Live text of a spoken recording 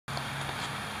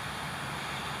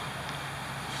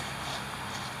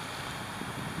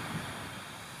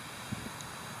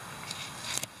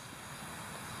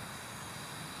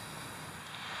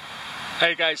How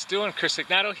you guys doing? Chris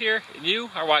Ignato here, and you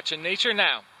are watching Nature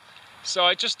Now. So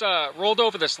I just rolled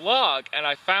over this log and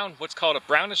I found what's called a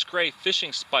brownish gray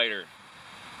fishing spider,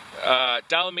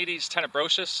 Dolomedes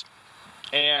Tenebrosus,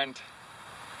 and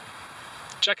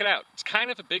check it out. It's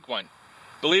kind of a big one.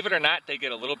 Believe it or not, they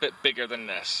get a little bit bigger than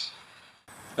this.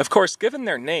 Of course, given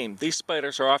their name, these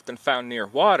spiders are often found near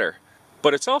water,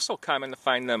 but it's also common to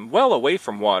find them well away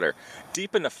from water,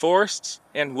 deep in the forests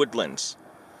and woodlands.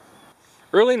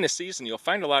 Early in the season, you'll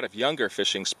find a lot of younger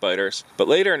fishing spiders, but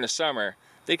later in the summer,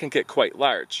 they can get quite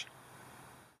large.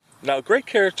 Now, a great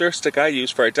characteristic I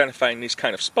use for identifying these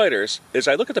kind of spiders is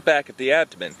I look at the back of the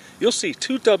abdomen. You'll see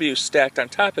two W's stacked on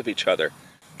top of each other,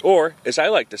 or, as I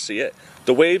like to see it,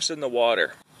 the waves in the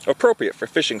water, appropriate for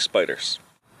fishing spiders.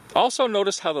 Also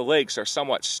notice how the legs are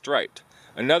somewhat striped,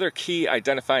 another key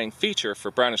identifying feature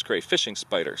for brownish gray fishing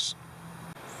spiders.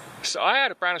 So I had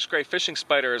a brownish gray fishing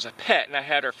spider as a pet, and I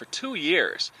had her for 2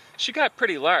 years. She got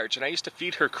pretty large, and I used to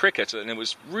feed her crickets, and it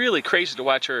was really crazy to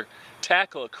watch her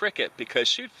tackle a cricket because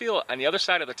she'd feel it on the other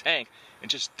side of the tank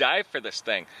and just dive for this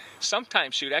thing.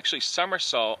 Sometimes she would actually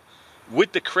somersault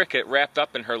with the cricket wrapped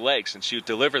up in her legs, and she would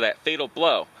deliver that fatal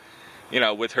blow,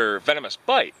 with her venomous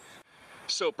bite.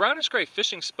 So brownish gray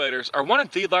fishing spiders are one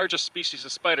of the largest species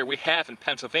of spider we have in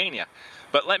Pennsylvania.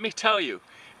 But let me tell you,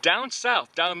 down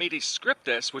south, Dolomedes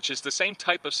scriptus, which is the same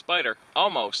type of spider,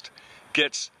 almost,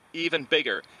 gets even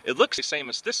bigger. It looks the same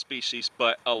as this species,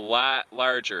 but a lot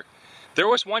larger. There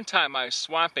was one time I was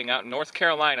swamping out in North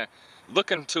Carolina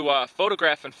looking to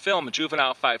photograph and film a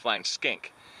juvenile 5-line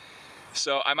skink.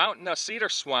 So I'm out in a cedar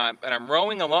swamp and I'm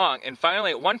rowing along, and finally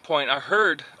at one point I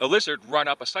heard a lizard run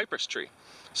up a cypress tree.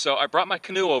 So I brought my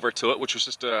canoe over to it, which was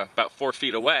just about 4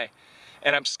 feet away,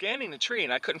 and I'm scanning the tree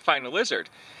and I couldn't find the lizard.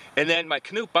 And then my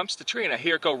canoe bumps the tree and I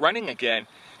hear it go running again.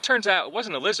 Turns out it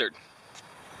wasn't a lizard.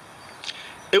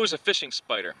 It was a fishing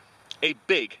spider, a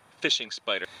big fishing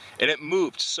spider. And it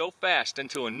moved so fast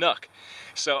into a nook.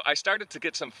 So I started to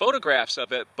get some photographs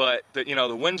of it, but the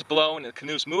wind's blowing and the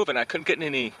canoe's moving. I couldn't get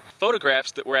any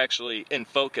photographs that were actually in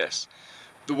focus.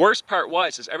 The worst part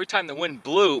is every time the wind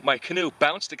blew, my canoe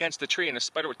bounced against the tree and the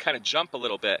spider would kind of jump a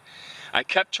little bit. I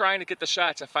kept trying to get the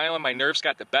shots, and finally my nerves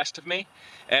got the best of me,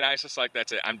 and I was just like,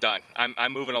 that's it, I'm done.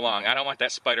 I'm moving along. I don't want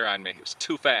that spider on me. It was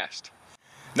too fast.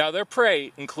 Now their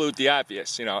prey include the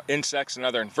obvious, insects and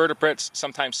other invertebrates,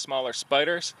 sometimes smaller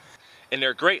spiders. And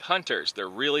they're great hunters. They're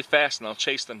really fast and they'll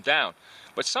chase them down.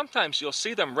 But sometimes you'll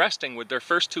see them resting with their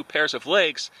first 2 pairs of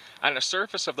legs on the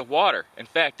surface of the water. In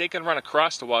fact, they can run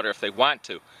across the water if they want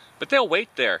to, but they'll wait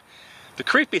there. The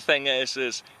creepy thing is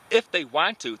if they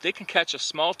want to, they can catch a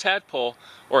small tadpole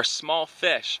or a small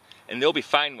fish, and they'll be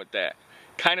fine with that.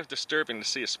 Kind of disturbing to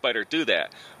see a spider do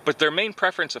that. But their main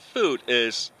preference of food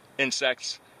is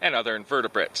insects and other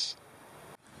invertebrates.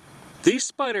 These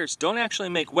spiders don't actually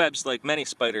make webs like many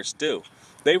spiders do.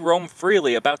 They roam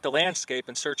freely about the landscape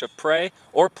in search of prey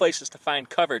or places to find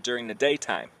cover during the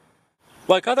daytime.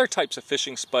 Like other types of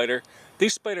fishing spider,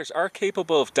 these spiders are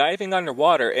capable of diving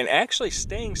underwater and actually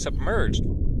staying submerged.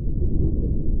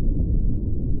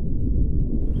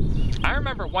 I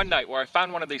remember one night where I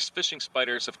found one of these fishing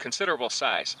spiders of considerable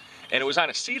size, and it was on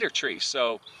a cedar tree,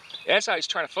 so as I was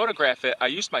trying to photograph it, I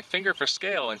used my finger for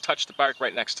scale and touched the bark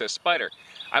right next to the spider.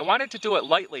 I wanted to do it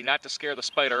lightly, not to scare the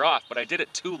spider off, but I did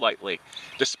it too lightly.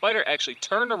 The spider actually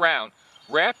turned around,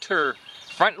 wrapped her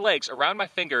front legs around my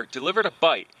finger, delivered a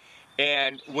bite,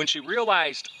 and when she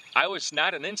realized I was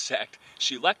not an insect,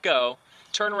 she let go,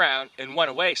 turned around, and went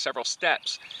away several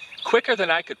steps. Quicker than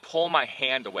I could pull my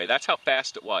hand away. That's how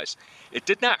fast it was. It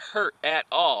did not hurt at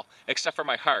all, except for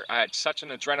my heart. I had such an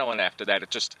adrenaline after that.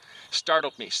 It just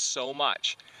startled me so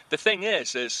much. The thing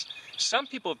is some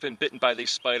people have been bitten by these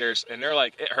spiders, and they're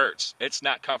like, it hurts. It's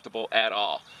not comfortable at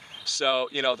all. So,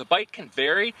 the bite can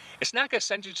vary. It's not going to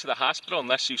send you to the hospital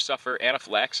unless you suffer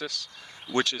anaphylaxis,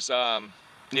 which is, an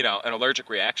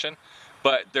allergic reaction.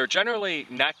 But they're generally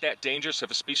not that dangerous of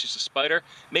a species of spider,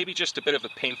 maybe just a bit of a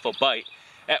painful bite,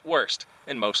 at worst,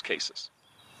 in most cases.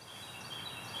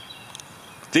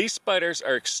 These spiders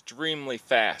are extremely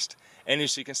fast, and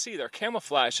as you can see, their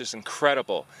camouflage is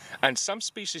incredible. On some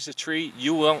species of tree,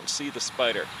 you won't see the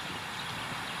spider.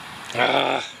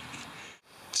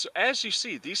 So as you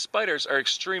see, these spiders are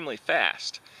extremely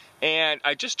fast, and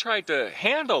I just tried to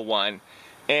handle one,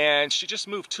 and she just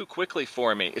moved too quickly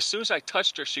for me. As soon as I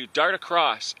touched her, she would dart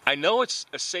across. I know it's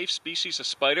a safe species of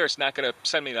spider. It's not going to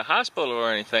send me to the hospital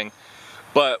or anything.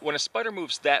 But when a spider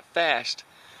moves that fast,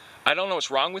 I don't know what's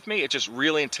wrong with me. It just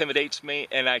really intimidates me,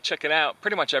 and I check it out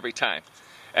pretty much every time,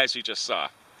 as you just saw.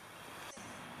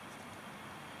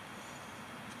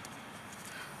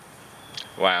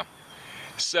 Wow.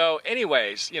 So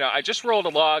anyways, I just rolled a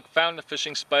log, found the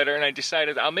fishing spider, and I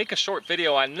decided I'll make a short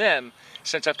video on them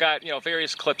since I've got,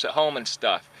 various clips at home and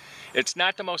stuff. It's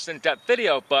not the most in-depth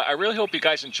video, but I really hope you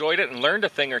guys enjoyed it and learned a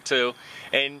thing or two,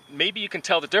 and maybe you can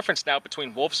tell the difference now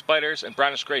between wolf spiders and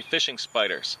brownish gray fishing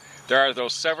spiders. There are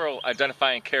those several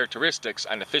identifying characteristics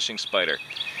on the fishing spider.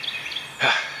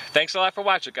 Thanks a lot for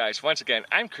watching, guys. Once again,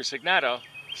 I'm Chris Ignato,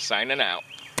 signing out.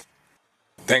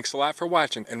 Thanks a lot for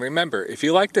watching, and remember, if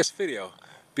you like this video,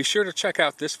 be sure to check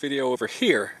out this video over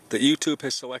here that YouTube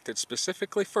has selected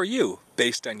specifically for you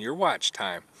based on your watch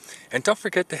time. And don't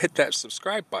forget to hit that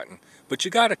subscribe button, but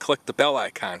you gotta click the bell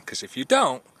icon, because if you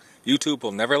don't, YouTube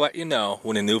will never let you know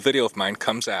when a new video of mine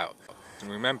comes out. And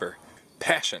remember,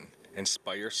 passion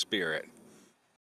inspires spirit.